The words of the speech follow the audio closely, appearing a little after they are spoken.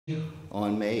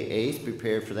on May 8th.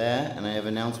 Prepare for that. And I have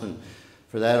an announcement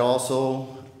for that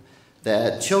also,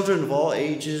 that children of all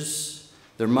ages,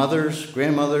 their mothers,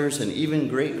 grandmothers, and even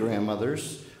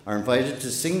great-grandmothers are invited to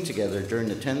sing together during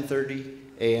the 10:30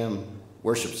 a.m.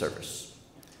 worship service.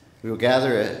 We will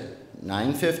gather at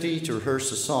 9:50 to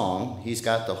rehearse a song, "He's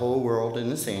Got the Whole World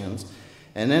in His Hands,"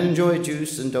 and then enjoy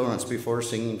juice and donuts before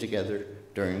singing together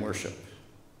during worship.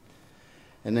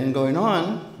 And then going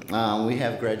on, we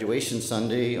have graduation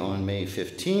Sunday on May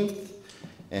 15th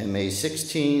and May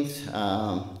 16th.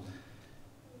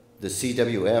 The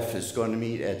CWF is going to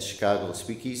meet at Chicago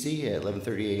Speakeasy at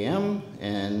 11:30 a.m.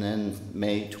 And then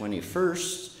May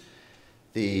 21st,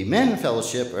 the Men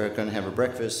Fellowship are going to have a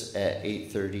breakfast at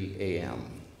 8:30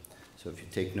 a.m. So if you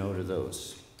take note of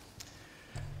those.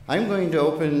 I'm going to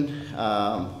open,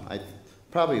 I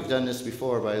probably have done this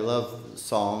before, but I love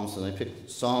Psalms, and I picked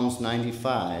Psalms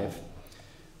 95,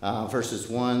 verses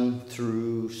 1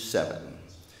 through 7.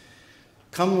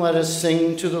 Come, let us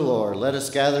sing to the Lord. Let us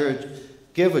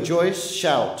give a joyous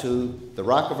shout to the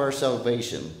rock of our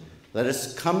salvation. Let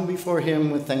us come before him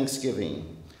with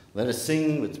thanksgiving. Let us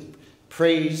sing with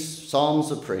praise, psalms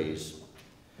of praise.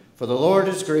 For the Lord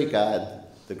is great God,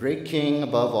 the great King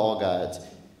above all gods.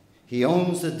 He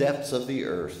owns the depths of the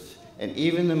earth, and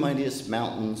even the mightiest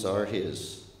mountains are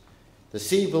his. The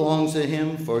sea belongs to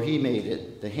him, for he made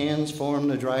it. The hands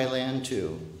formed the dry land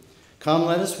too. Come,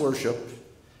 let us worship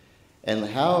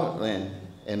and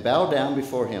bow down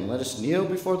before him. Let us kneel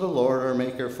before the Lord our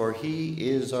Maker, for he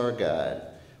is our God.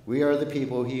 We are the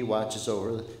people he watches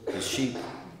over, the sheep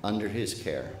under his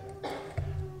care.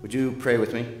 Would you pray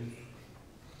with me?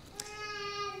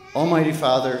 Almighty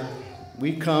Father,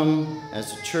 we come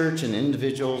as a church and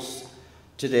individuals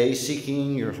today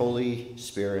seeking your Holy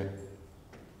Spirit.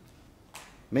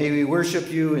 May we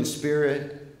worship you in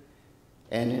spirit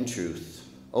and in truth.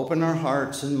 Open our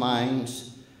hearts and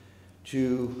minds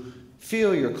to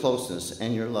feel your closeness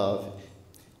and your love.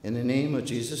 In the name of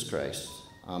Jesus Christ,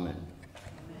 amen.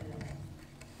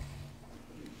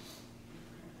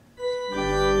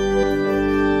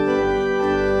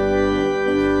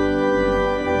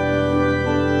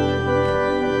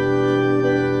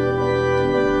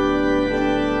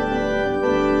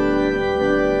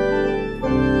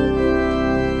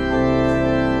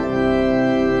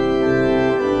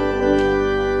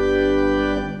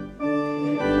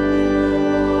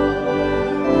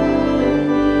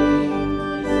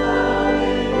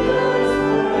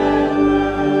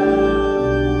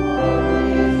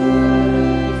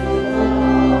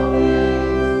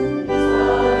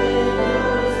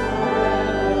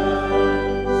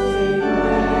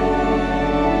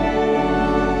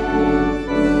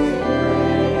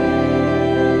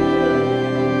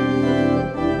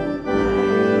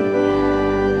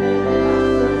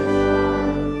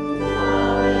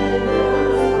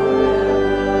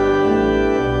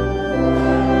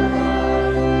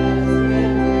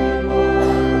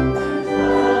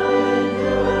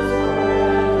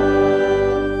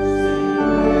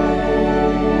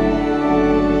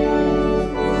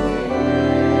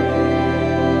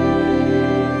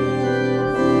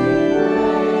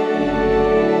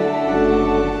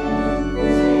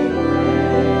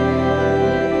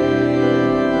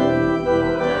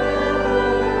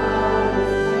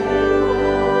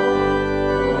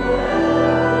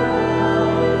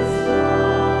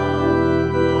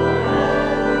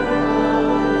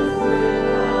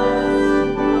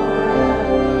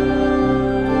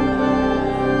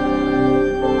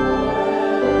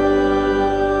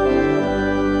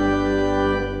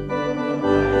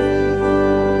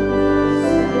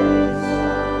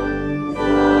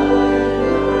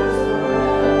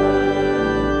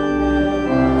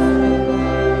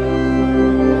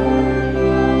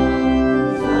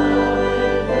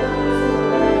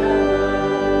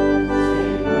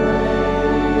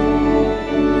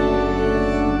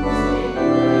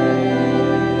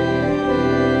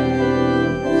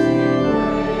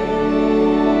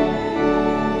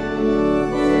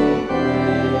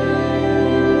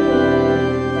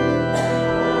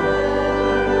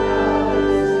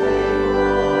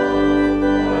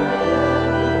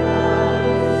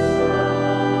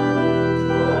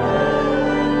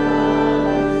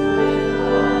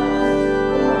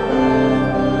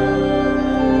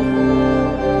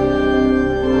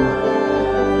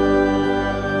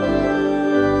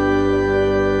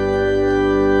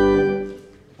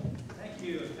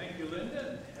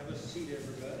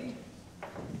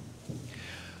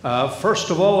 First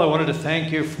of all, I wanted to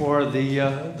thank you for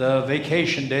the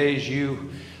vacation days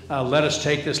you let us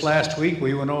take this last week.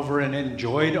 We went over and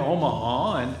enjoyed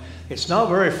Omaha, and it's not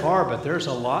very far, but there's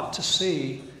a lot to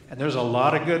see and there's a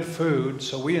lot of good food,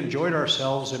 so we enjoyed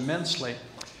ourselves immensely.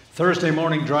 Thursday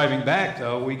morning driving back,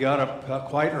 though, we got up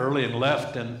quite early and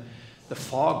left, and the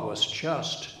fog was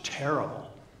just terrible.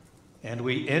 And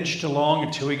we inched along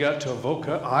until we got to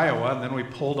Avoca, Iowa, and then we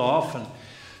pulled off and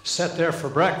sat there for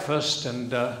breakfast.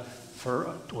 And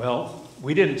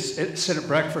we didn't sit at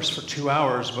breakfast for 2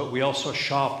 hours, but we also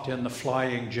shopped in the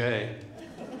Flying J.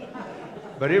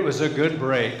 But it was a good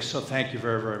break, so thank you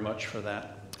very, very much for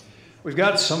that. We've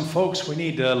got some folks we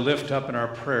need to lift up in our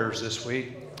prayers this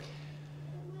week.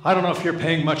 I don't know if you're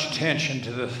paying much attention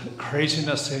to the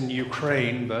craziness in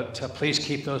Ukraine, but please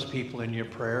keep those people in your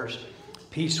prayers.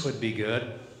 Peace would be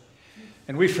good.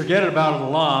 And we forget about it a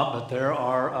lot, but there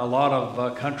are a lot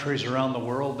of countries around the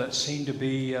world that seem to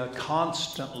be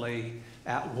constantly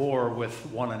at war with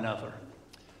one another.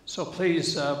 So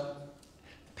please,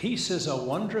 peace is a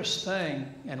wondrous thing,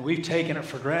 and we've taken it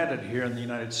for granted here in the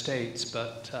United States,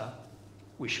 but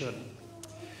we shouldn't.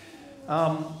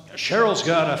 Cheryl's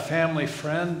got a family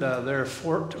friend. Their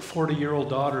 40-year-old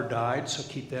daughter died, so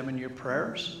keep them in your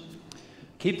prayers.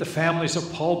 Keep the families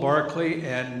of Paul Barkley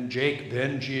and Jake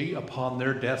Benji upon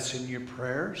their deaths in your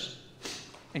prayers.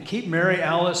 And keep Mary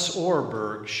Alice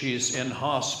Orberg. She's in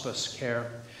hospice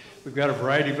care. We've got a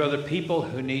variety of other people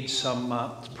who need some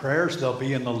prayers. They'll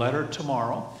be in the letter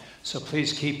tomorrow. So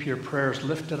please keep your prayers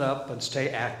lifted up and stay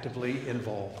actively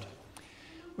involved.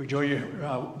 Would you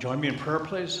join me in prayer,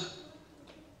 please?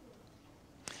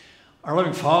 Our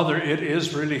loving Father, it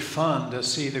is really fun to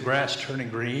see the grass turning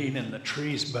green and the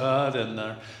trees bud and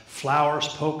the flowers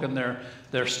poking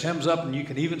their stems up, and you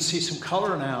can even see some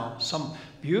color now, some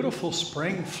beautiful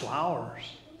spring flowers.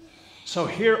 So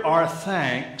here are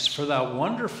thanks for that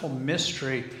wonderful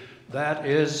mystery that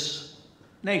is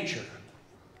nature,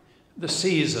 the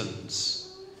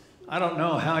seasons. I don't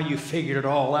know how you figured it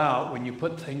all out when you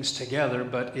put things together,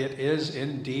 but it is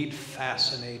indeed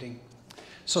fascinating.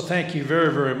 So thank you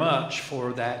very, very much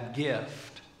for that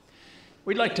gift.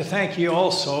 We'd like to thank you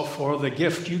also for the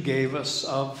gift you gave us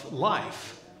of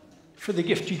life, for the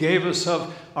gift you gave us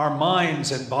of our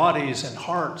minds and bodies and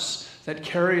hearts that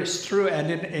carry us through and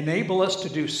enable us to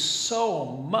do so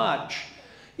much,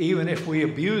 even if we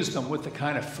abuse them with the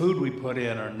kind of food we put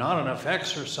in or not enough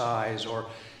exercise, or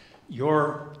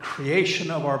your creation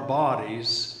of our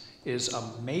bodies is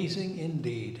amazing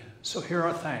indeed. So here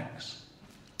are thanks.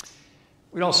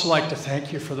 We'd also like to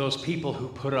thank you for those people who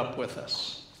put up with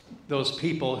us, those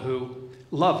people who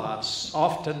love us,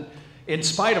 often in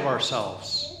spite of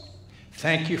ourselves.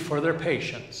 Thank you for their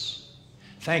patience.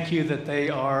 Thank you that they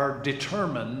are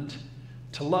determined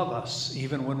to love us,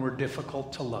 even when we're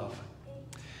difficult to love.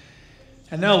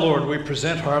 And now, Lord, we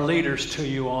present our leaders to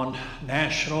you on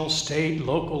national, state,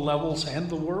 local levels, and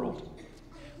the world.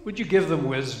 Would you give them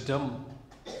wisdom?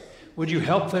 Would you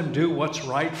help them do what's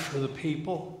right for the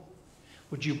people?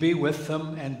 Would you be with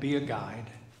them and be a guide?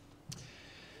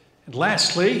 And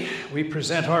lastly, we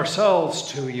present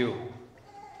ourselves to you.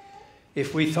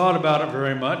 If we thought about it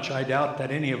very much, I doubt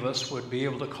that any of us would be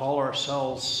able to call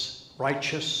ourselves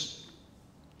righteous,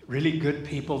 really good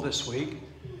people this week,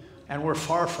 and we're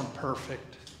far from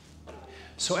perfect.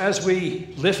 So as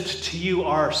we lift to you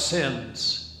our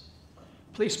sins,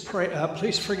 please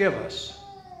forgive us.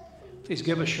 Please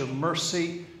give us your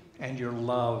mercy and your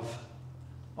love.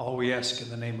 All we ask in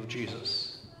the name of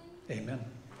Jesus. Amen.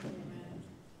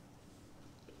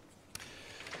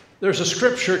 There's a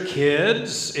scripture,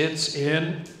 kids. It's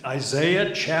in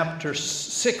Isaiah chapter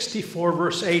 64,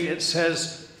 verse 8. It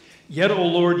says, "Yet, O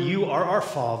Lord, you are our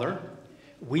Father.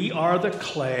 We are the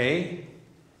clay.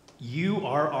 You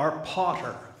are our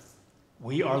potter.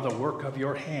 We are the work of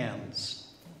your hands."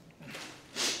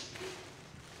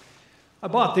 I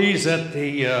bought these at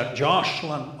the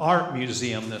Joslin Art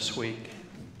Museum this week.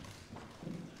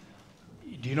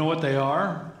 Do you know what they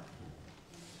are?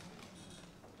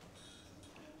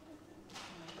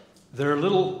 They're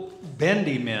little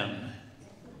bendy men.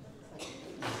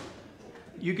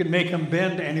 You can make them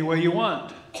bend any way you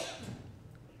want.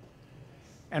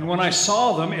 And when I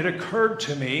saw them, it occurred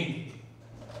to me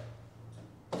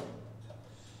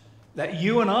that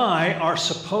you and I are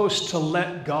supposed to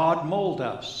let God mold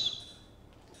us.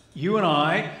 You and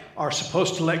I are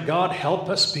supposed to let God help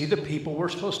us be the people we're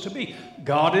supposed to be.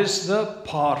 God is the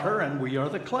potter and we are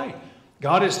the clay.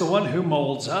 God is the one who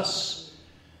molds us,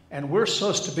 and we're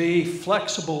supposed to be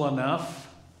flexible enough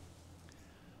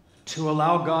to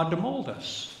allow God to mold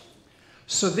us.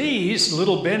 So these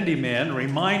little bendy men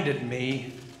reminded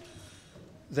me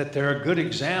that they're a good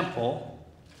example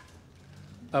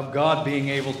of God being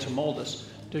able to mold us.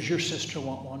 Does your sister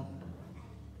want one?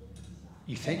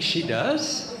 You think she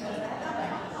does?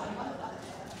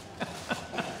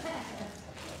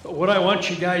 what I want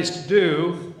you guys to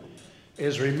do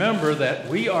is remember that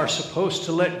we are supposed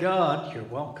to let God, you're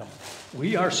welcome,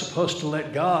 we are supposed to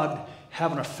let God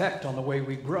have an effect on the way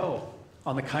we grow,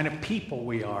 on the kind of people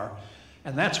we are.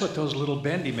 And that's what those little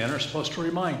bendy men are supposed to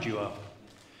remind you of.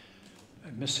 I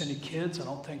miss any kids? I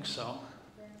don't think so.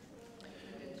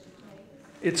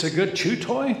 It's a good chew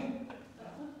toy?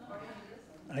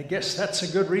 I guess that's a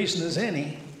good reason as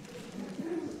any.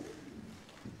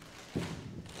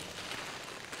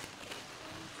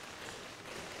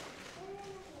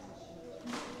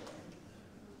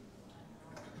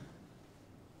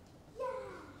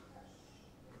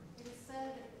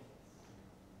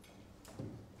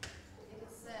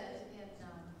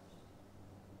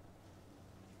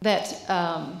 That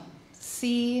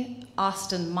C.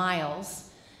 Austin Miles,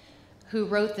 who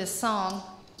wrote this song,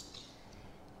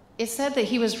 it said that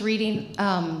he was reading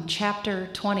chapter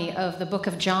 20 of the book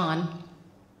of John,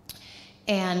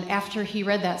 and after he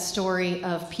read that story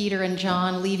of Peter and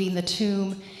John leaving the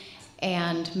tomb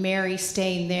and Mary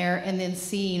staying there and then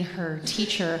seeing her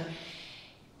teacher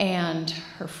and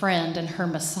her friend and her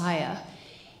Messiah,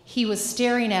 he was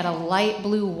staring at a light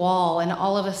blue wall, and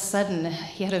all of a sudden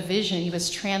he had a vision. He was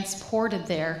transported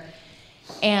there,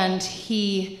 and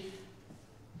he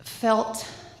felt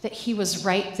that he was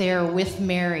right there with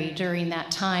Mary during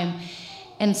that time.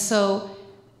 And so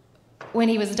when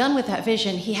he was done with that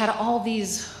vision, he had all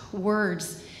these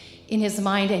words in his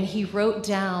mind, and he wrote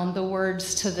down the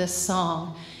words to this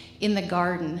song in the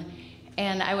garden.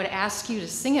 And I would ask you to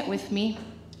sing it with me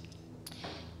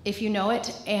if you know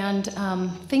it, and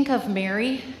think of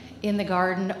Mary in the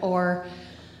garden, or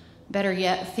better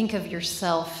yet, think of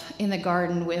yourself in the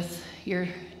garden with your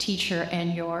teacher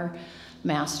and your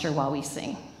master while we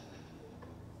sing.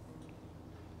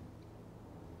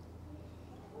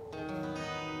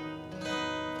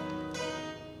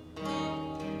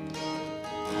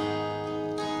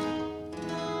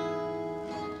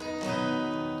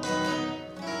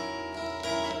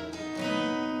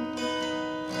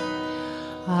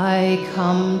 I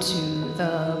come to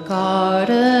the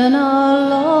garden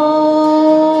alone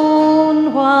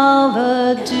while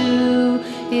the dew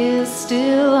is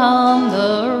still on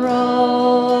the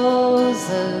roses,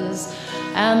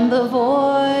 and the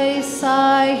voice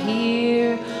I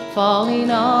hear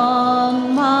falling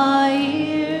on my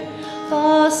ear,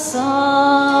 the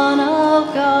Son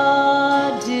of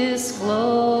God discloses,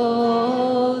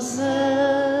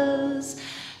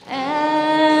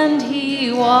 and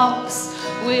he walks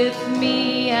with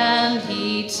me, and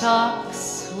he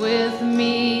talks with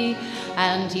me,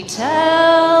 and he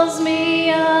tells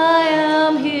me I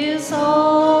am his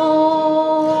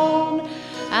own,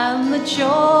 and the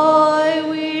joy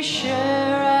we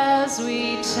share as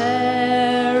we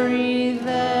tarry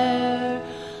there,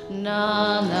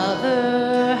 none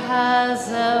other has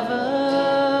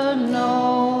ever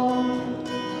known.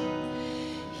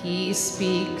 He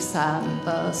speaks, and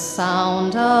the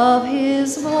sound of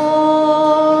his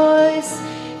voice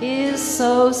is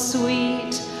so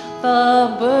sweet,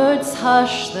 the birds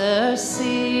hush their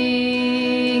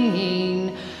singing,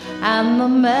 and the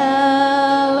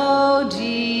melody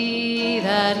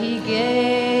that he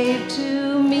gave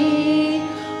to me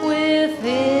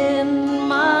within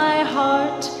my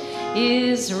heart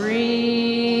is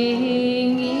ringing,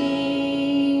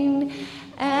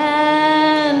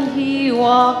 and he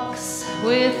walks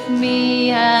with me,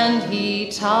 and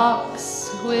he talks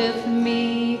with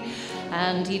me,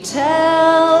 and he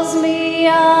tells me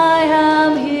I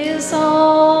am his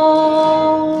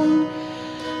own,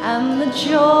 and the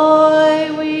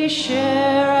joy we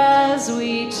share as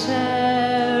we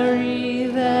tarry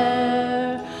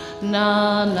there,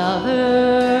 none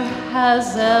other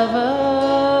has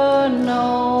ever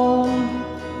known.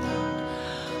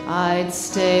 I'd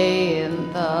stay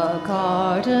in the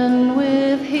garden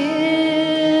with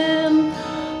him,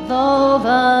 though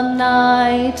the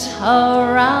night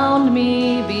around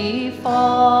me be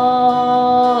falling,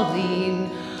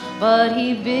 but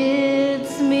he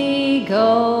bids me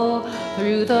go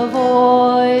through the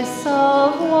voice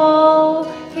of woe.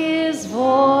 His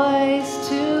voice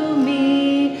to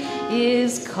me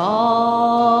is calling,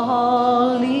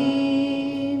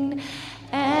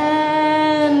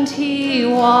 and he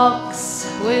walks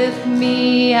with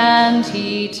me, and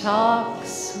he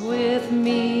talks with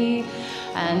me,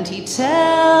 and he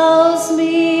tells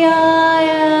me I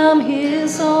am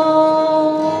his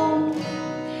own,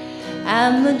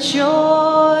 and the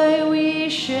joy we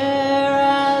share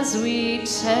as we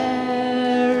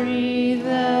tarry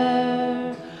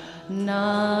there,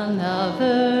 none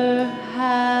other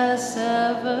has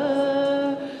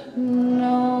ever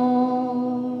known.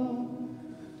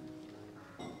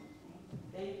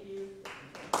 Thank you.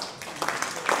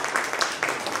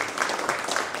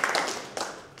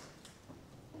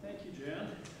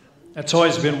 That's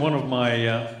always been one of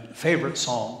my favorite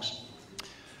songs.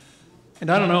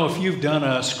 And I don't know if you've done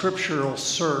a scriptural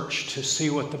search to see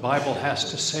what the Bible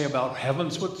has to say about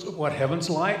what heaven's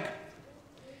like.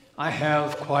 I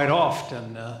have quite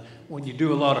often. When you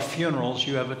do a lot of funerals,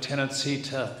 you have a tendency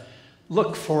to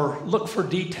look for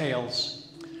details.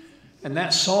 And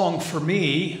that song for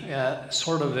me,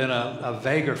 sort of in a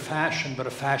vaguer fashion, but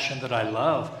a fashion that I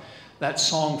love, that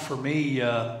song for me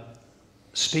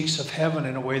speaks of heaven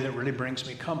in a way that really brings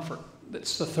me comfort.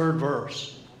 It's the third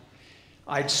verse.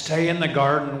 I'd stay in the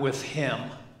garden with him.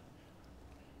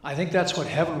 I think that's what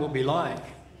heaven will be like.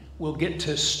 We'll get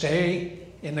to stay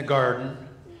in the garden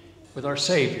with our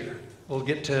Savior. We'll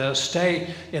get to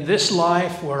stay in this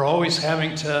life. We're always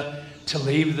having to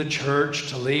leave the church,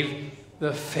 to leave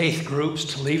the faith groups,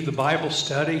 to leave the Bible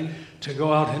study, to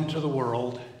go out into the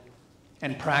world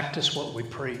and practice what we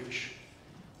preach.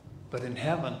 But in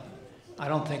heaven, I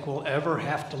don't think we'll ever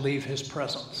have to leave his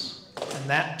presence. And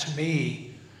that, to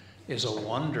me, is a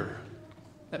wonder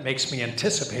that makes me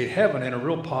anticipate heaven in a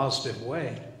real positive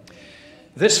way.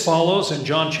 This follows in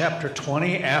John chapter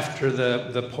 20 after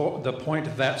the point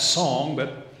of that song,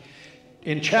 but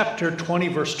in chapter 20,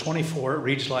 verse 24, it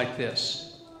reads like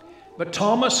this. But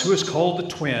Thomas, who is called the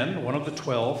twin, one of the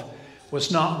 12,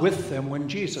 was not with them when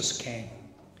Jesus came.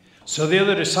 So the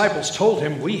other disciples told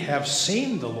him, "We have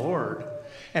seen the Lord."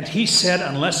 And he said,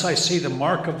 "Unless I see the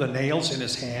mark of the nails in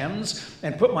his hands,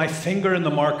 and put my finger in the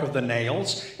mark of the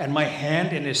nails, and my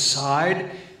hand in his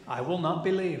side, I will not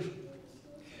believe."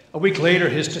 A week later,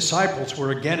 his disciples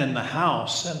were again in the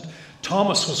house, and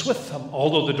Thomas was with them.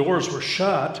 Although the doors were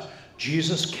shut,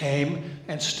 Jesus came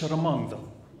and stood among them.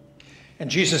 And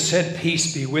Jesus said,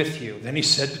 "Peace be with you." Then he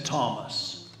said to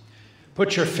Thomas,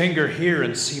 "Put your finger here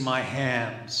and see my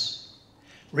hands.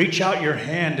 Reach out your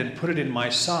hand and put it in my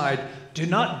side. Do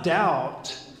not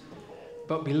doubt,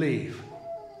 but believe."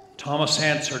 Thomas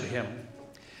answered him,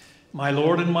 "My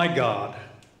Lord and my God."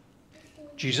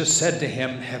 Jesus said to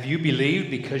him, "Have you believed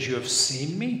because you have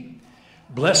seen me?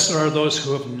 Blessed are those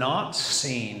who have not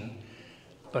seen,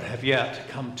 but have yet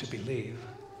come to believe."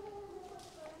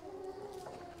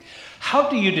 How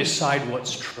do you decide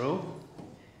what's true?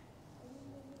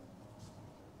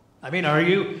 I mean, are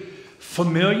you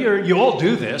familiar? You all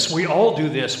do this. We all do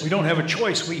this. We don't have a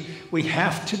choice. We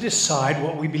have to decide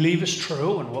what we believe is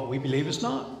true and what we believe is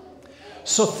not.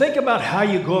 So think about how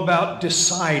you go about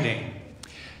deciding.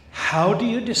 How do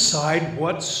you decide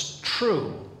what's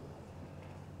true?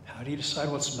 How do you decide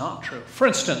what's not true? For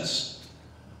instance,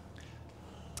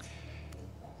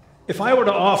 if I were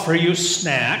to offer you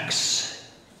snacks,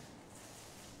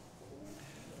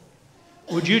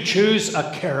 would you choose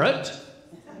a carrot?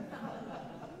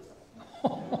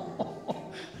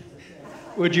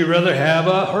 Would you rather have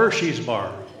a Hershey's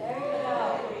bar?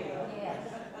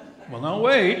 Well, now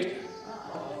wait.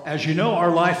 As you know,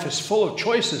 our life is full of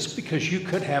choices because you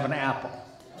could have an apple.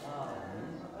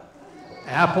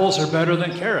 Apples are better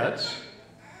than carrots.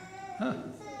 Huh.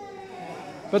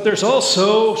 But there's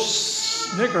also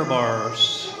Snicker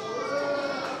bars.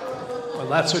 Well,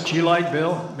 that's what you like,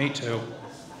 Bill? Me too.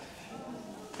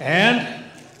 And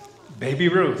Baby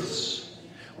Ruth's.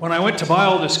 When I went to buy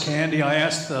all this candy, I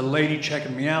asked the lady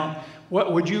checking me out,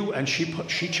 "What would you?" And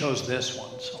she chose this one.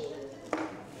 So.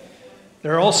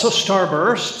 There are also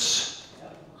Starbursts.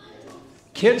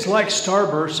 Kids like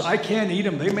Starbursts. I can't eat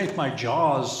them. They make my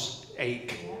jaws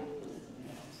ache.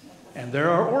 And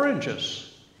there are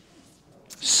oranges.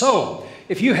 So,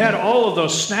 if you had all of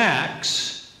those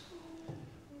snacks,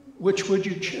 which would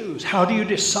you choose? How do you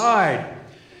decide?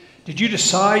 Did you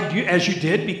decide as you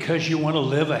did because you want to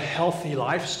live a healthy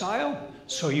lifestyle,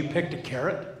 so you picked a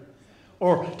carrot?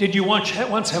 Or did you once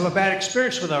have a bad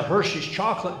experience with a Hershey's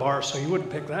chocolate bar, so you wouldn't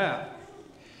pick that?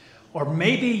 Or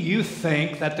maybe you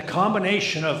think that the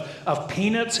combination of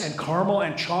peanuts and caramel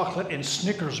and chocolate in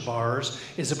Snickers bars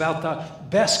is about the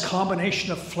best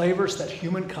combination of flavors that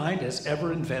humankind has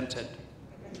ever invented.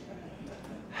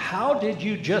 How did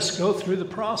you just go through the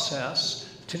process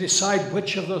to decide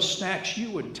which of those snacks you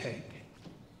would take?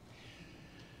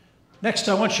 Next,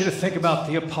 I want you to think about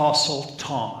the Apostle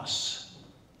Thomas.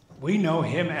 We know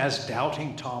him as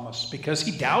Doubting Thomas because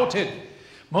he doubted.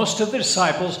 Most of the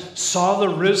disciples saw the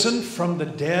risen from the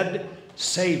dead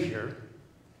Savior,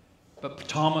 but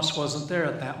Thomas wasn't there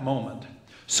at that moment.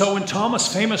 So when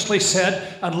Thomas famously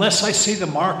said, "Unless I see the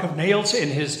mark of nails in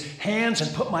his hands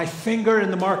and put my finger in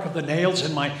the mark of the nails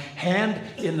and my hand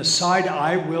in the side,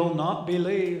 I will not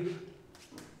believe."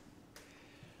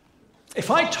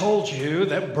 If I told you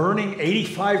that burning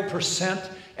 85%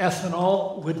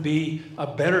 ethanol would be a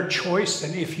better choice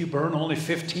than if you burn only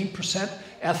 15%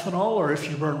 ethanol or if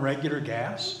you burn regular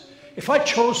gas, If I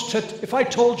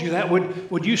told you that,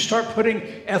 would you start putting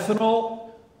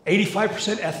ethanol,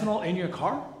 85% ethanol in your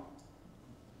car?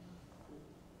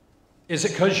 Is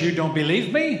it because you don't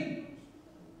believe me?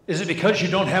 Is it because you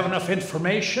don't have enough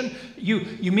information?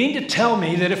 You mean to tell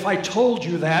me that if I told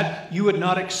you that, you would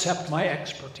not accept my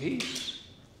expertise?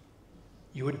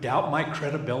 You would doubt my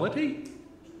credibility?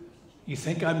 You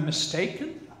think I'm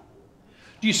mistaken?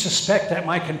 Do you suspect that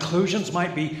my conclusions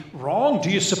might be wrong? Do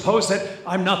you suppose that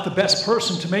I'm not the best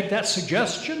person to make that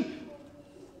suggestion?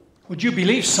 Would you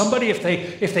believe somebody if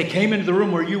they came into the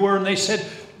room where you were and they said,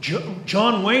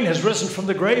 John Wayne has risen from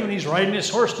the grave and he's riding his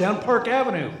horse down Park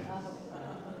Avenue?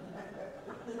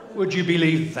 Would you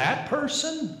believe that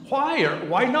person? Why or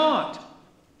why not?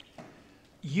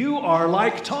 You are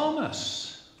like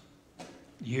Thomas.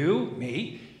 You,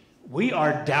 me, we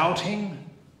are doubting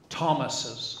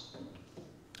Thomases.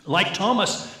 Like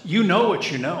Thomas, you know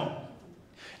what you know.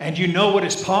 And you know what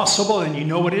is possible and you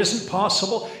know what isn't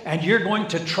possible. And you're going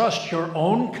to trust your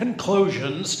own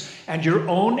conclusions and your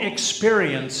own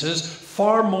experiences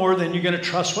far more than you're going to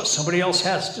trust what somebody else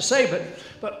has to say.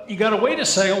 But you got to wait a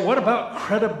second. What about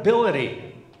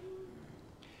credibility?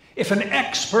 If an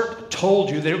expert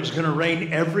told you that it was going to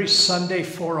rain every Sunday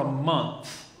for a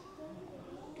month,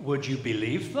 would you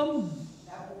believe them?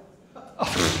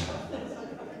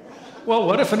 Well,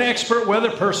 what if an expert weather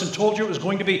person told you it was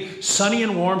going to be sunny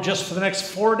and warm just for the next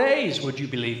 4 days? Would you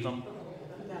believe them?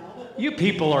 You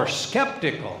people are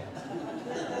skeptical.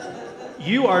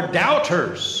 You are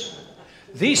doubters.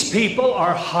 These people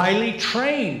are highly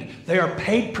trained. They are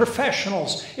paid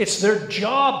professionals. It's their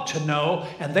job to know,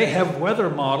 and they have weather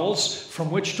models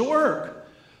from which to work.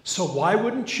 So why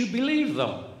wouldn't you believe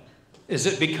them? Is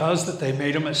it because that they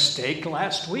made a mistake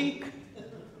last week?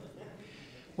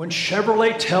 When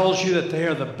Chevrolet tells you that they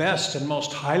are the best and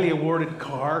most highly awarded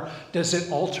car, does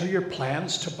it alter your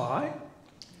plans to buy?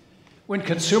 When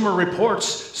Consumer Reports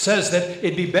says that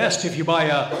it'd be best if you buy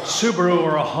a Subaru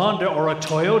or a Honda or a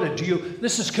Toyota,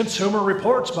 this is Consumer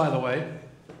Reports, by the way.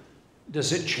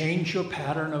 Does it change your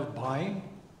pattern of buying?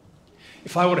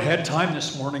 If I would have had time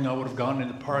this morning, I would have gone in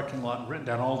the parking lot and written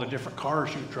down all the different cars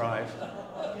you drive.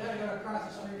 Yeah, you're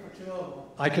across the street for 2 of them.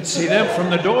 I could see them from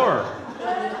the door.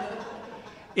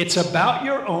 It's about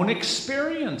your own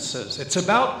experiences. It's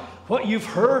about what you've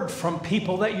heard from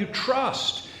people that you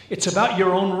trust. It's about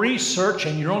your own research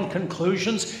and your own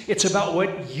conclusions. It's about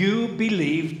what you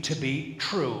believe to be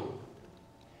true.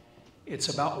 It's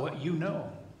about what you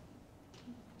know.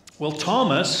 Well,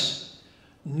 Thomas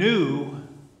knew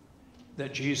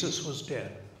that Jesus was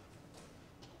dead.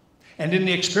 And in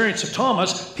the experience of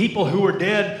Thomas, people who were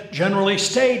dead generally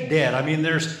stayed dead. I mean,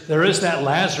 there is that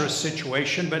Lazarus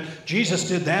situation, but Jesus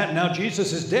did that, and now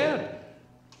Jesus is dead.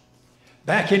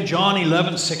 Back in John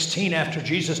 11:16, after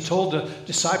Jesus told the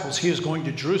disciples he was going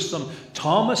to Jerusalem,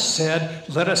 Thomas said,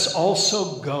 "Let us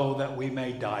also go that we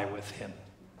may die with him."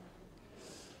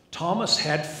 Thomas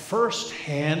had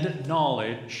first-hand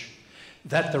knowledge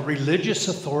that the religious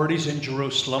authorities in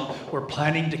Jerusalem were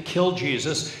planning to kill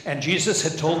Jesus, and Jesus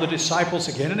had told the disciples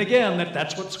again and again that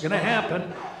that's what's going to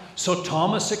happen. So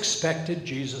Thomas expected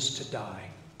Jesus to die.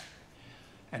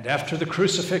 And after the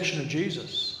crucifixion of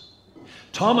Jesus,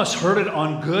 Thomas heard it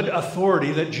on good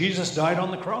authority that Jesus died on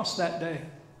the cross that day.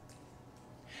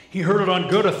 He heard it on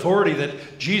good authority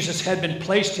that Jesus had been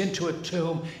placed into a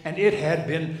tomb and it had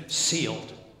been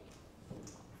sealed.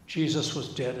 Jesus was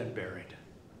dead and buried.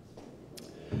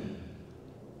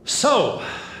 So,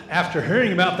 after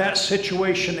hearing about that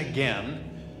situation again,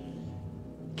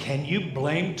 can you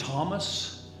blame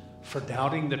Thomas for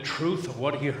doubting the truth of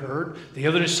what he heard? The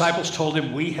other disciples told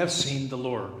him, "We have seen the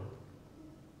Lord."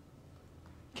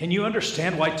 Can you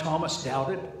understand why Thomas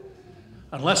doubted?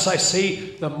 Unless I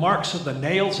see the marks of the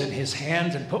nails in his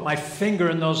hands and put my finger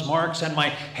in those marks and my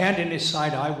hand in his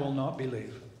side, I will not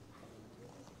believe.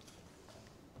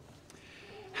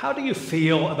 How do you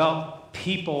feel about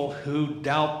people who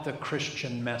doubt the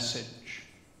Christian message?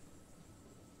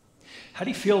 How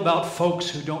do you feel about folks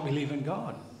who don't believe in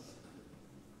God?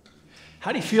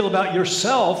 How do you feel about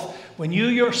yourself when you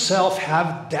yourself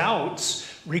have doubts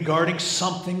regarding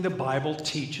something the Bible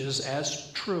teaches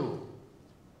as true?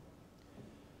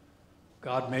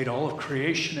 God made all of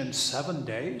creation in 7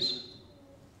 days.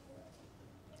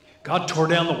 God tore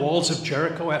down the walls of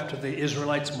Jericho after the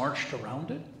Israelites marched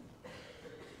around it.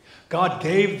 God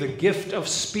gave the gift of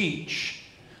speech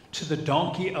to the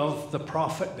donkey of the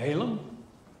prophet Balaam.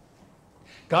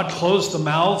 God closed the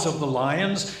mouths of the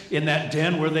lions in that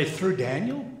den where they threw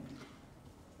Daniel.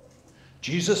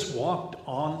 Jesus walked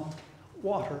on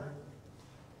water.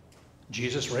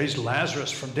 Jesus raised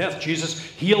Lazarus from death. Jesus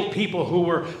healed people who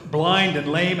were blind and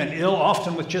lame and ill,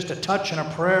 often with just a touch and a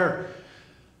prayer.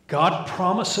 God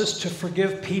promises to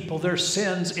forgive people their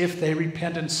sins if they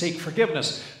repent and seek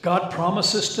forgiveness. God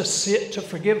promises to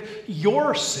forgive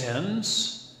your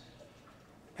sins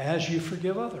as you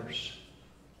forgive others.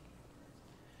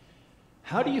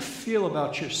 How do you feel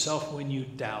about yourself when you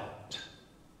doubt?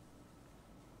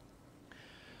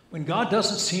 When God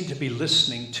doesn't seem to be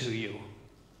listening to you,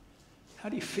 how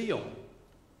do you feel?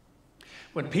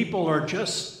 When people are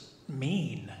just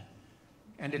mean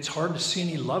and it's hard to see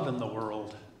any love in the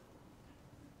world,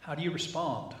 how do you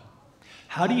respond?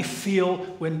 How do you feel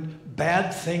when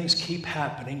bad things keep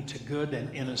happening to good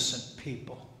and innocent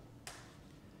people?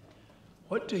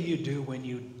 What do you do when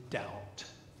you doubt?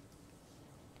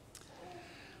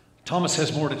 Thomas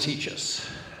has more to teach us.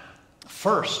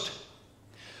 First,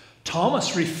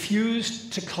 Thomas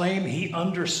refused to claim he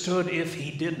understood if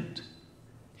he didn't.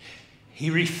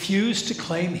 He refused to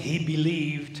claim he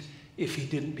believed if he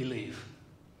didn't believe.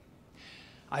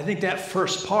 I think that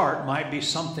first part might be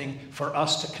something for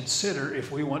us to consider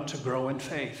if we want to grow in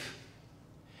faith.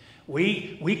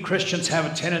 We Christians have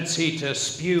a tendency to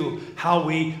spew how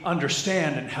we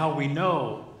understand and how we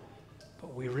know,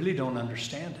 but we really don't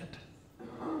understand it.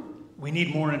 We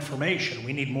need more information.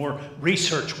 We need more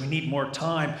research. We need more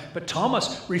time. But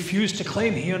Thomas refused to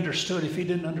claim he understood if he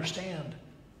didn't understand.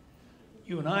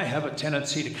 You and I have a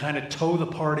tendency to kind of toe the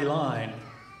party line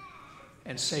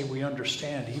and say we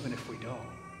understand even if we don't.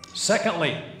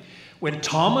 Secondly, when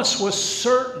Thomas was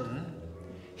certain,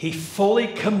 he fully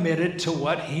committed to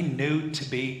what he knew to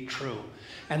be true.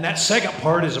 And that second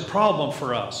part is a problem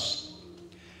for us.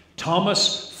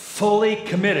 Thomas fully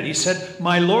committed. He said,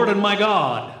 "My Lord and my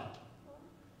God."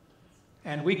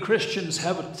 And we Christians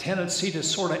have a tendency to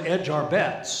sort of edge our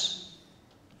bets.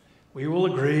 We will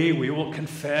agree, we will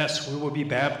confess, we will be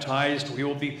baptized, we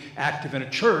will be active in a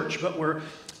church, but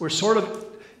we're sort of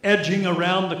edging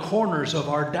around the corners of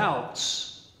our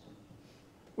doubts.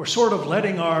 We're sort of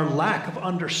letting our lack of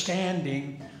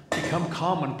understanding become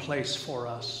commonplace for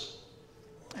us.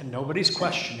 And nobody's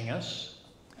questioning us.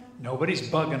 Nobody's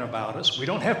bugging about us. We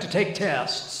don't have to take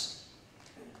tests,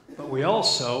 but we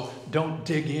also don't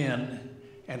dig in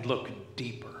and look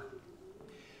deeper.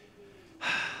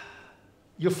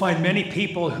 You'll find many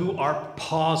people who are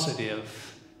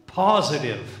positive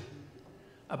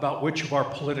about which of our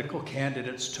political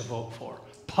candidates to vote for.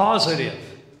 Positive.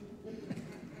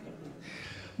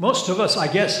 Most of us, I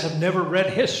guess, have never read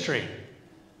history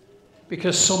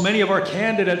because so many of our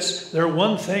candidates, they're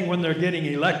one thing when they're getting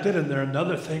elected and they're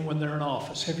another thing when they're in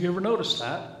office. Have you ever noticed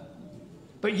that?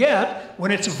 But yet,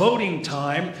 when it's voting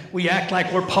time, we act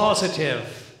like we're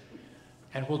positive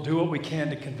and we'll do what we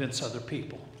can to convince other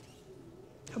people.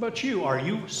 How about you? Are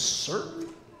you certain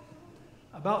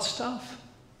about stuff?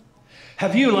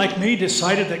 Have you, like me,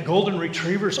 decided that golden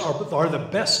retrievers are the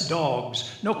best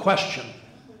dogs? No question.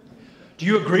 Do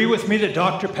you agree with me that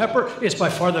Dr. Pepper is by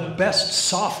far the best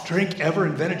soft drink ever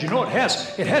invented? You know it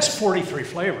has 43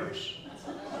 flavors.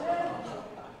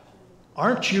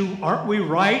 Aren't we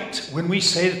right when we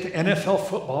say that the NFL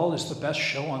football is the best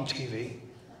show on TV?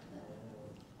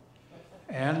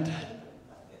 And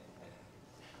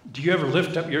do you ever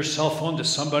lift up your cell phone to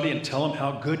somebody and tell them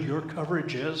how good your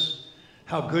coverage is?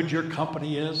 How good your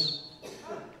company is?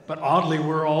 But oddly,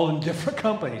 we're all in different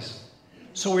companies.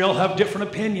 So we all have different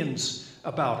opinions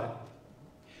about it.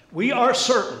 We are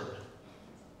certain.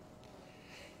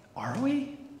 Are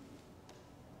we?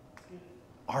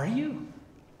 Are you?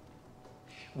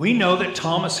 We know that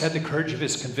Thomas had the courage of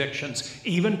his convictions,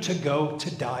 even to go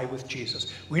to die with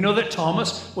Jesus. We know that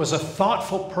Thomas was a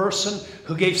thoughtful person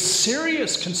who gave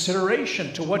serious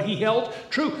consideration to what he held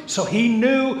true. So he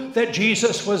knew that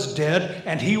Jesus was dead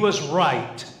and he was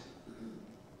right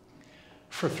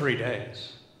for 3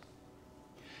 days.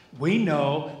 We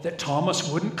know that Thomas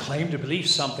wouldn't claim to believe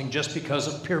something just because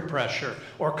of peer pressure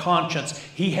or conscience.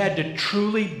 He had to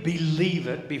truly believe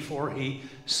it before he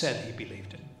said he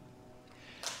believed it.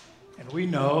 And we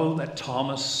know that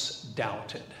Thomas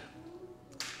doubted.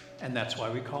 And that's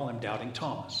why we call him Doubting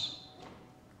Thomas.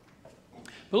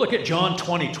 But look at John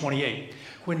 20:28.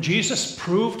 When Jesus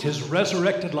proved his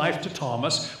resurrected life to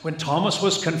Thomas, when Thomas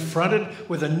was confronted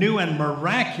with a new and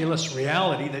miraculous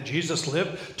reality that Jesus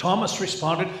lived, Thomas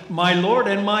responded, "My Lord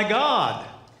and my God."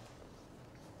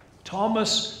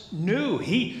 Thomas knew,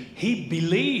 he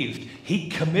believed, he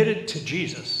committed to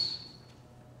Jesus.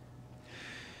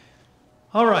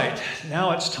 All right,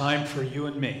 now it's time for you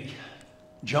and me.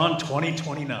 John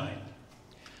 20:29.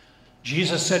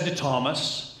 Jesus said to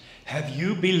Thomas, "Have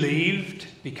you believed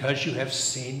because you have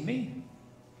seen me?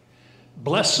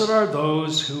 Blessed are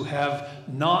those who have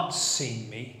not seen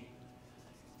me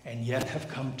and yet have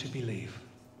come to believe.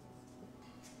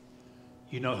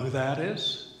 You know who that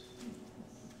is?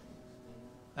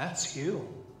 That's you.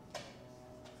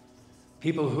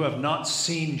 People who have not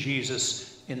seen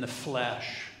Jesus in the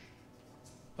flesh,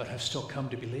 but have still come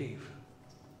to believe.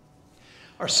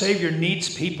 Our Savior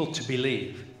needs people to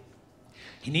believe.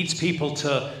 He needs people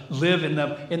to live in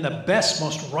the best,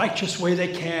 most righteous way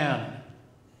they can.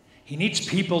 He needs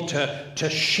people to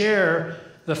share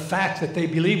the fact that they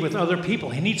believe with other people.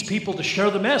 He needs people to share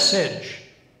the message.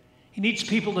 He needs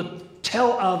people to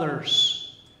tell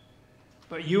others.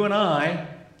 But you and I,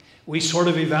 we sort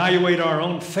of evaluate our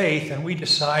own faith and we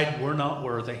decide we're not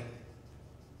worthy.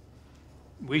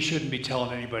 We shouldn't be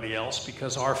telling anybody else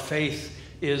because our faith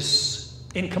is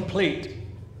incomplete.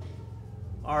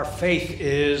 Our faith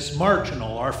is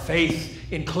marginal. Our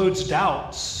faith includes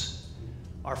doubts.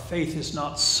 Our faith is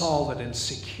not solid and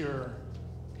secure.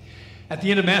 At the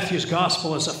end of Matthew's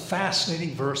gospel is a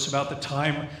fascinating verse about the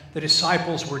time the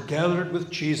disciples were gathered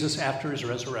with Jesus after his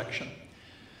resurrection.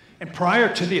 And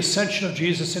prior to the ascension of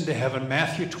Jesus into heaven,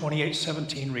 Matthew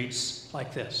 28:17 reads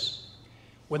like this.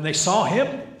 When they saw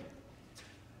him,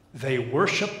 they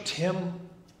worshiped him,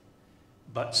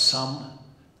 but some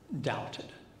doubted.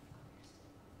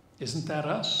 Isn't that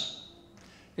us?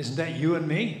 Isn't that you and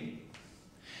me?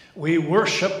 We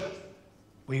worship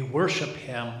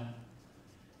him,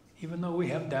 even though we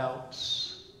have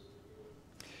doubts.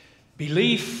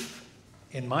 Belief,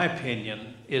 in my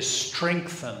opinion, is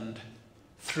strengthened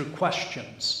through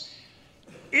questions.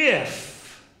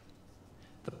 If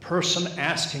the person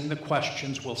asking the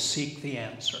questions will seek the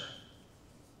answer.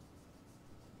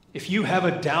 If you have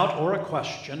a doubt or a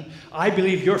question, I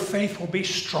believe your faith will be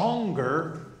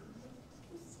stronger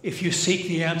if you seek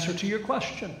the answer to your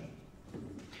question.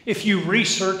 If you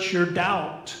research your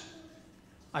doubt,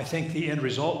 I think the end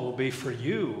result will be for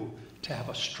you to have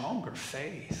a stronger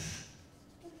faith.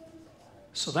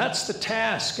 So that's the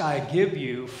task I give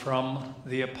you from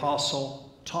the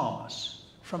Apostle Thomas,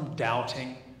 from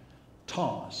doubting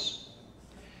Thomas.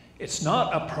 It's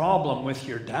not a problem with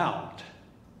your doubt.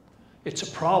 It's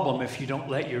a problem if you don't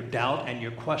let your doubt and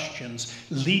your questions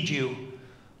lead you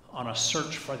on a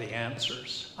search for the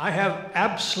answers. I have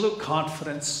absolute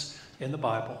confidence in the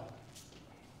Bible.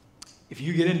 If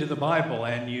you get into the Bible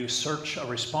and you search a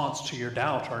response to your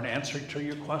doubt or an answer to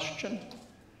your question,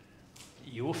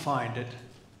 you will find it,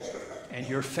 and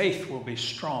your faith will be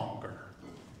stronger.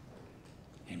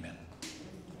 Amen.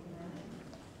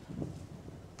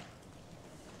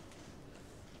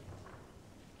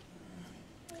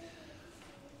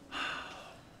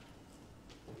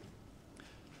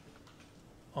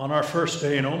 On our first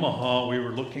day in Omaha, we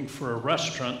were looking for a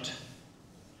restaurant.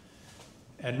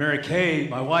 And Mary Kay,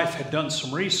 my wife, had done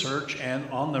some research, and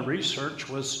on the research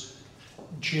was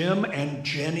Jim and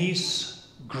Jenny's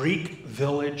Greek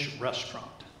Village Restaurant.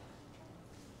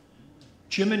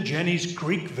 Jim and Jenny's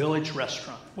Greek Village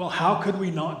Restaurant. Well, how could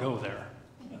we not go there?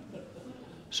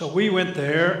 So we went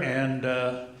there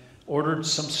and ordered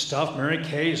some stuff. Mary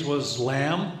Kay's was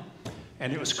lamb,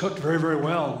 and it was cooked very, very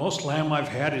well. Most lamb I've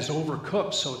had is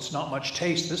overcooked, so it's not much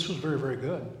taste. This was very, very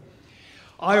good.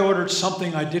 I ordered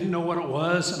something, I didn't know what it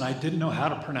was, and I didn't know how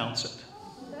to pronounce it.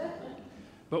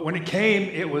 But when it came,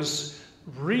 it was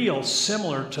real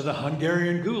similar to the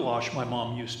Hungarian goulash my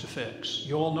mom used to fix.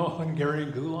 You all know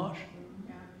Hungarian goulash?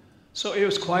 So it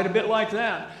was quite a bit like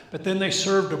that. But then they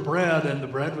served a bread, and the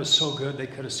bread was so good they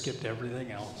could have skipped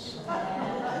everything else.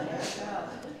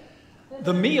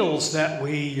 The meals that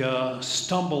we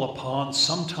stumble upon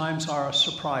sometimes are a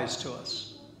surprise to us.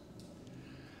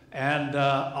 And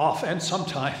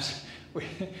sometimes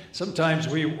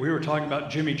we were talking about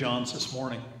Jimmy John's this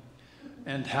morning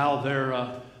and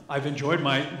how I've enjoyed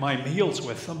my meals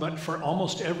with them, but for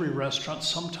almost every restaurant,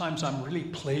 sometimes I'm really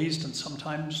pleased and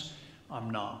sometimes I'm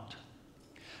not.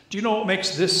 Do you know what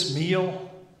makes this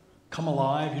meal come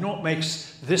alive? You know what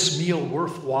makes this meal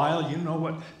worthwhile? You know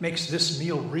what makes this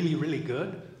meal really, really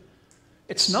good?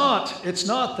 It's not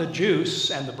the juice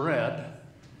and the bread.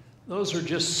 Those are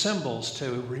just symbols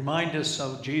to remind us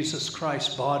of Jesus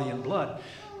Christ's body and blood.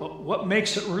 But what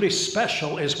makes it really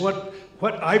special is what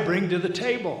I bring to the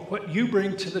table, what you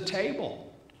bring to the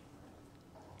table.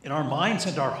 In our minds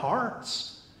and our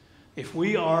hearts, if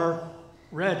we are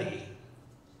ready,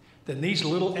 then these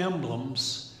little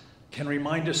emblems can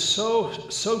remind us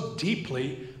so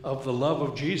deeply of the love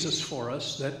of Jesus for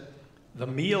us that the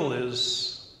meal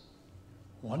is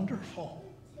wonderful.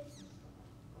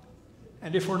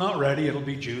 And if we're not ready, it'll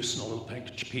be juice and a little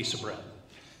pink piece of bread.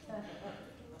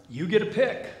 You get a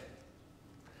pick.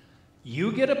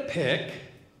 You get a pick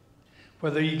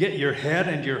Whether you get your head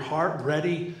and your heart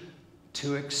ready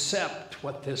to accept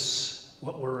what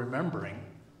we're remembering,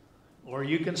 or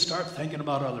you can start thinking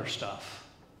about other stuff,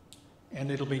 and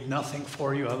it'll be nothing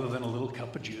for you other than a little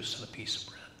cup of juice and a piece of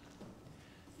bread.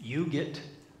 You get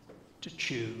to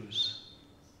choose,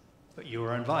 but you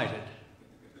are invited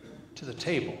to the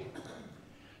table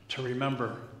to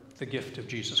remember the gift of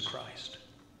Jesus Christ.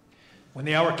 When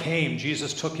the hour came,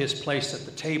 Jesus took his place at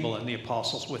the table and the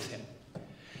apostles with him.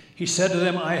 He said to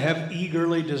them, I have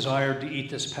eagerly desired to eat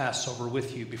this Passover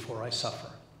with you before I suffer.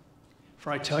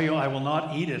 For I tell you, I will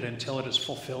not eat it until it is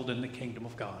fulfilled in the kingdom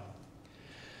of God.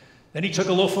 Then he took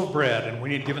a loaf of bread, and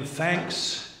when he had given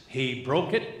thanks, he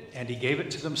broke it, and he gave it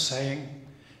to them, saying,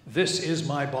 This is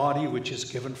my body, which is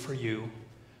given for you.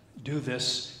 Do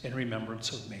this in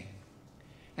remembrance of me.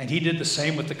 And he did the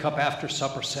same with the cup after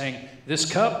supper, saying,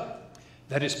 This cup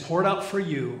that is poured out for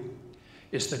you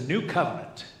is the new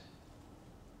covenant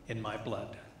in my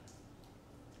blood.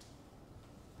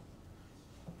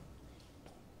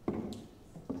 Will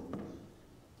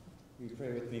you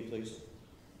pray with me, please?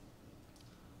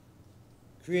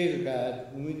 Creator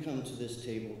God, when we come to this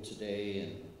table today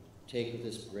and take of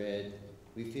this bread,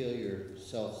 we feel your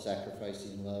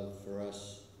self-sacrificing love for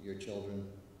us, your children.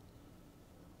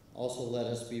 Also, let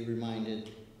us be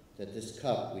reminded that this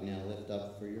cup we now lift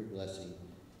up for your blessing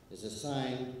is a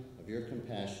sign of your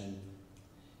compassion,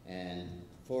 and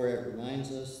for it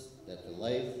reminds us that the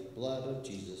life-blood of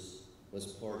Jesus was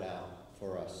poured out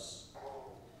for us.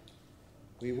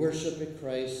 We worship a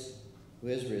Christ who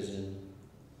has risen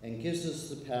and gives us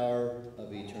the power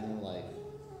of eternal life.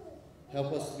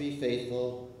 Help us to be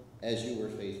faithful as you were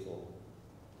faithful.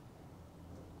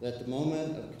 Let the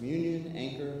moment of communion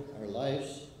anchor our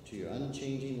lives to your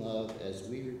unchanging love as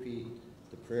we repeat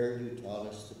the prayer you taught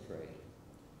us to pray.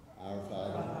 Our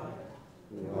Father,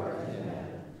 who art in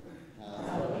heaven,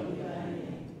 hallowed be thy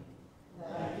name.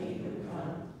 Thy kingdom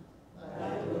come,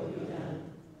 thy will be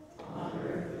done, on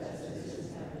earth as it is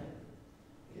in heaven.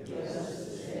 Give us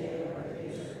this day our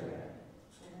daily bread,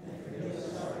 and forgive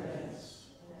us our debts,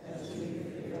 as we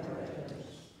forgive our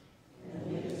debtors. And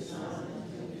lead us not into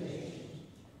temptation,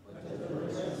 but deliver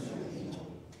us from evil.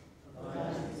 For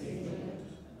thine is the kingdom,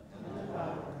 and the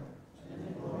power, and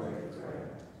the glory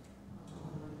forever.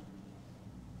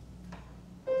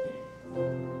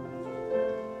 Amen.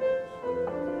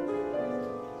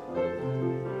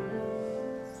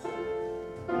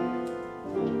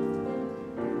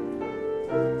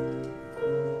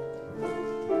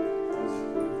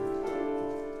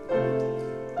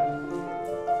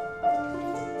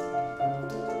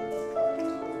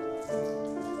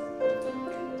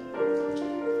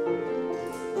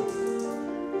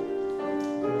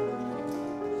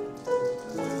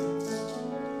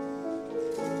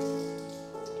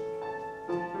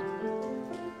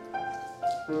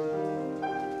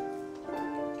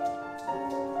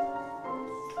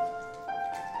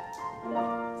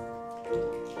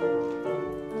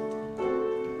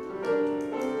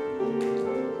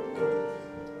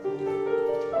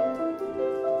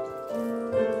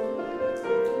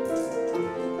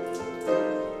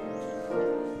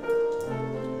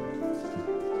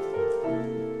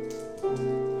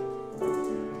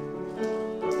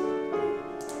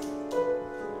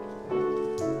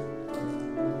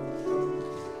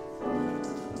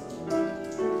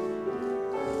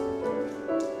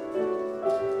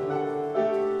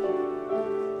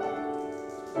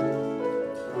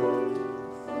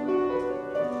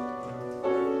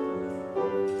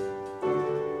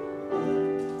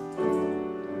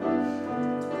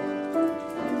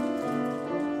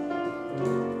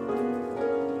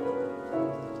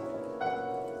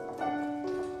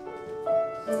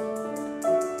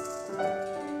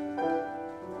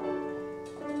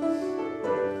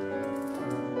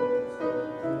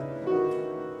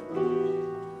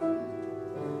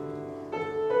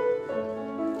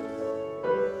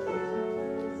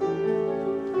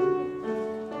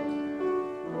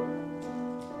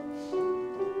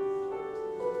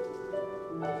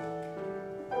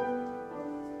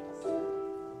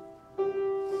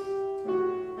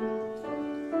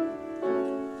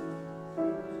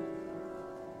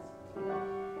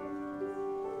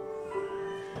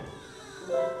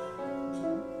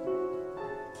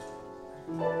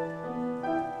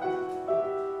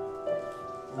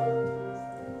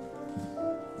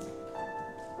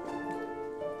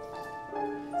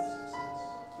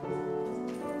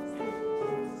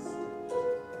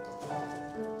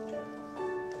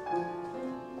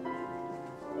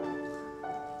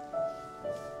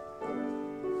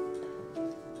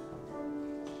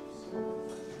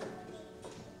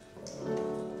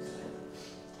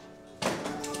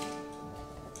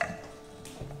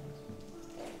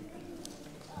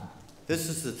 This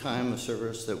is the time of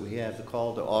service that we have the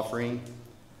call to offering.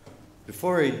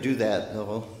 Before I do that,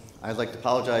 though, I'd like to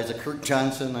apologize to Kirk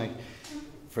Johnson. I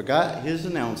forgot his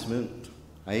announcement.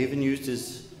 I even used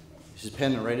his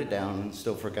pen to write it down and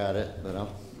still forgot it, but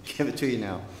I'll give it to you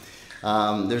now.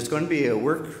 There's going to be a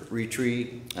work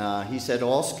retreat, he said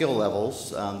all skill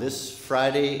levels, this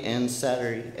Friday and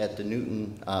Saturday at the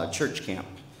Newton Church Camp.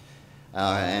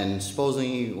 And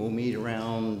supposedly we'll meet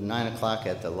around 9 o'clock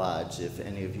at the lodge if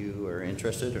any of you are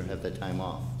interested or have the time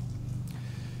off.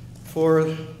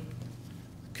 For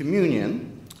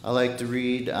communion, I like to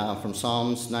read from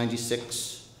Psalms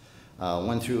 96,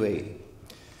 1 through 8.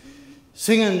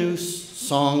 Sing a new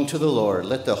song to the Lord.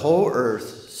 Let the whole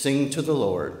earth sing to the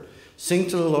Lord. Sing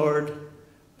to the Lord,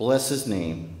 bless his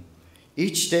name.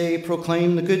 Each day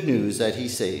proclaim the good news that he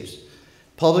saves.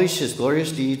 Publish his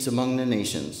glorious deeds among the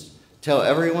nations. Tell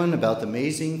everyone about the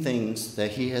amazing things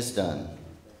that he has done.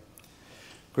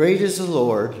 Great is the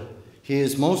Lord. He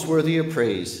is most worthy of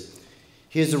praise.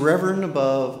 He is reverend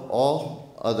above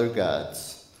all other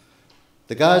gods.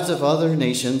 The gods of other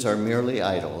nations are merely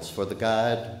idols, for the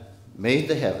God made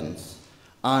the heavens.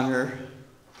 Honor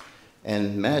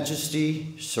and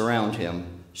majesty surround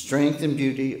him. Strength and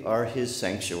beauty are his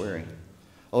sanctuary.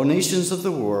 O nations of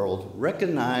the world,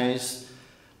 recognize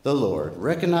the Lord.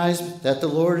 Recognize that the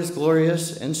Lord is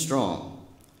glorious and strong.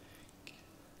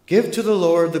 Give to the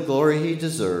Lord the glory he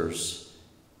deserves.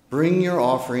 Bring your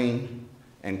offering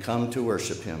and come to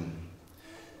worship him.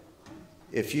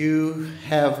 If you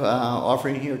have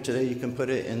offering here today, you can put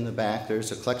it in the back.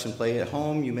 There's a collection plate at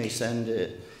home. You may send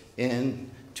it in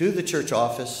to the church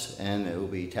office, and it will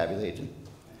be tabulated.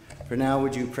 For now,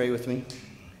 would you pray with me?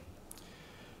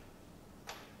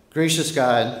 Gracious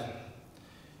God,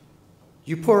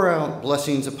 you pour out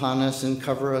blessings upon us and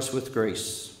cover us with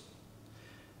grace.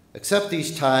 Accept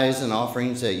these tithes and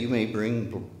offerings that you may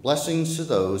bring blessings to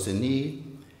those in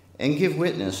need and give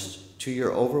witness to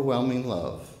your overwhelming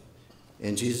love.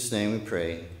 In Jesus' name we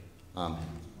pray. Amen.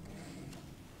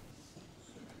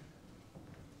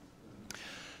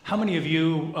 How many of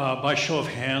you, by show of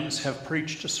hands, have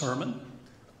preached a sermon?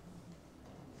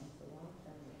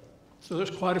 So there's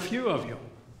quite a few of you.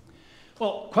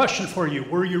 Well, question for you,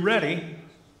 were you ready?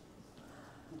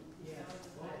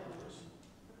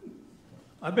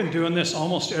 I've been doing this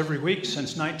almost every week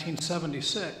since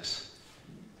 1976.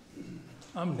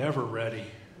 I'm never ready.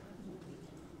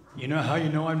 You know how you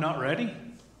know I'm not ready?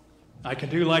 I can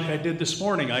do like I did this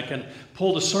morning. I can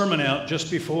pull the sermon out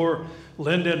just before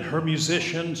Linda and her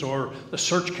musicians or the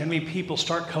Search Can Me people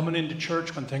start coming into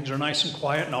church when things are nice and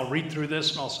quiet, and I'll read through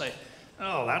this and I'll say,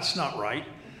 oh, that's not right.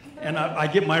 And I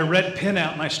get my red pen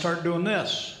out and I start doing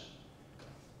this.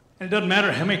 And it doesn't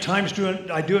matter how many times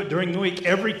I do it during the week.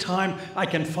 Every time I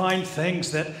can find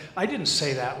things that I didn't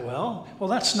say that well. Well,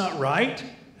 that's not right.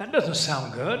 That doesn't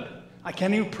sound good. I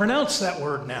can't even pronounce that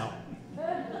word now.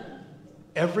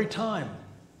 Every time.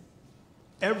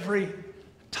 Every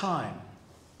time.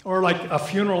 Or like a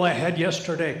funeral I had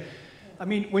yesterday. I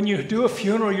mean, when you do a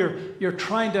funeral, you're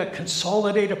trying to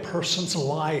consolidate a person's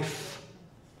life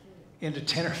into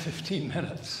 10 or 15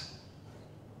 minutes.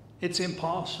 It's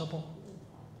impossible.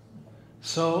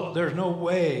 So there's no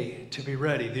way to be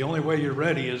ready. The only way you're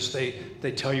ready is they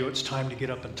tell you it's time to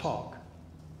get up and talk.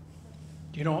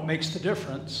 Do you know what makes the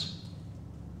difference?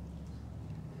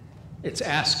 It's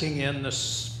asking in the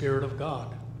Spirit of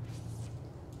God.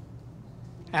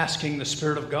 Asking the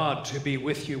Spirit of God to be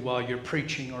with you while you're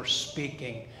preaching or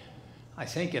speaking. I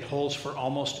think it holds for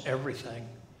almost everything.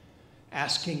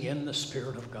 Asking in the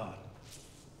Spirit of God.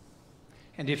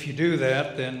 And if you do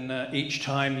that, then each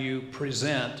time you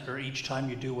present or each time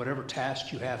you do whatever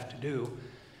task you have to do,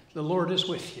 the Lord is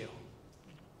with you.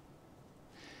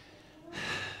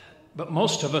 But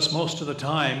most of us, most of the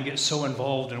time, get so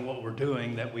involved in what we're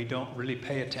doing that we don't really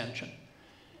pay attention.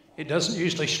 It doesn't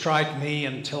usually strike me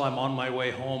until I'm on my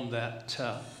way home that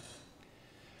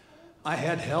I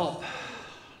had help.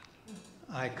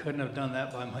 I couldn't have done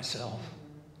that by myself.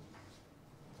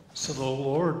 So the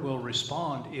Lord will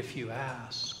respond if you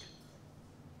ask.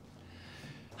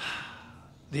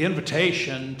 The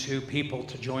invitation to people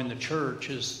to join the church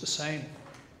is the same.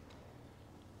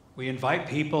 We invite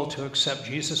people to accept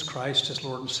Jesus Christ as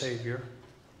Lord and Savior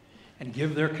and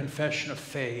give their confession of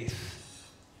faith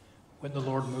when the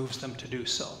Lord moves them to do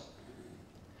so.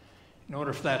 In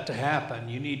order for that to happen,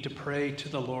 you need to pray to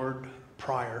the Lord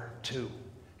prior to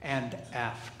and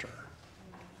after.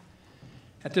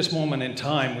 At this moment in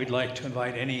time, we'd like to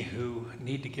invite any who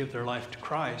need to give their life to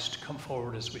Christ to come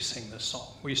forward as we sing this song.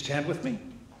 Will you stand with me?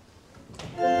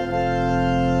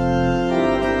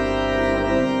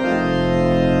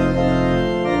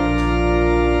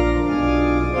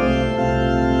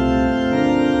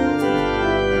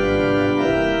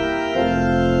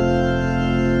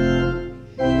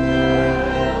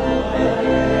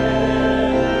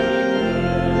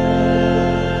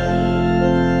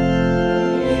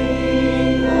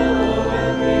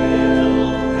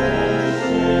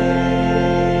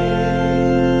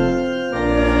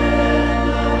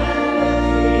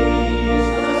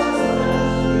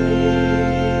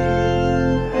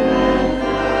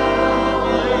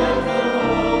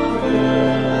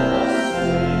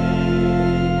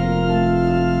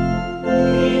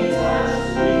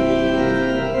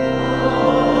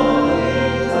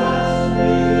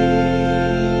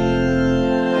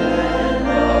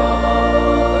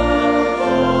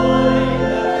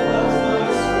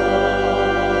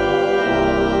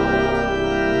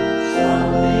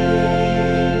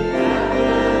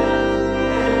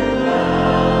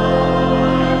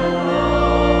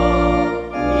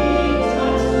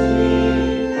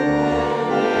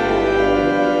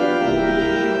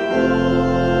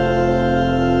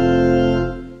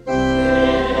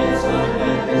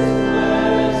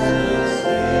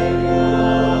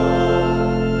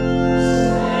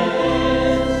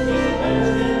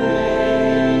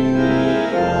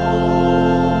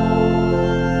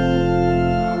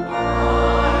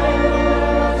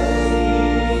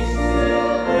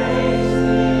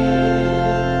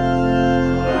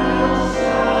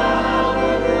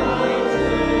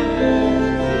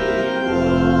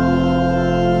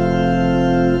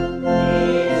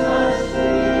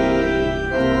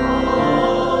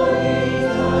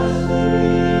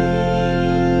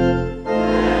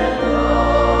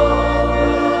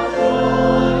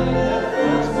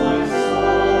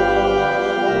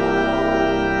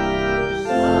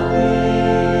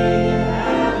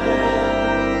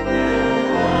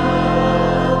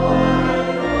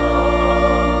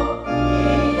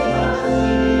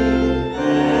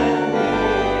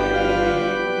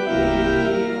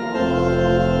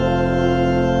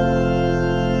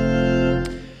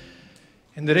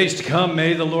 days to come,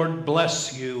 may the Lord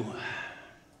bless you.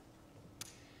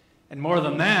 And more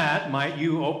than that, might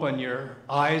you open your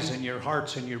eyes and your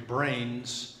hearts and your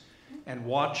brains and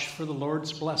watch for the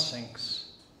Lord's blessings.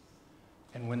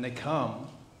 And when they come,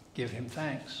 give him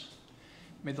thanks.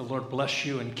 May the Lord bless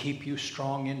you and keep you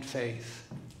strong in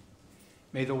faith.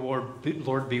 May the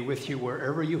Lord be with you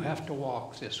wherever you have to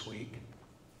walk this week.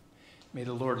 May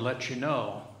the Lord let you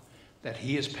know that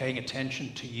he is paying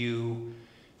attention to you,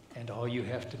 and all you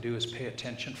have to do is pay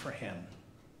attention for him.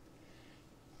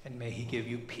 And may he give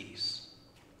you peace.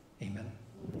 Amen.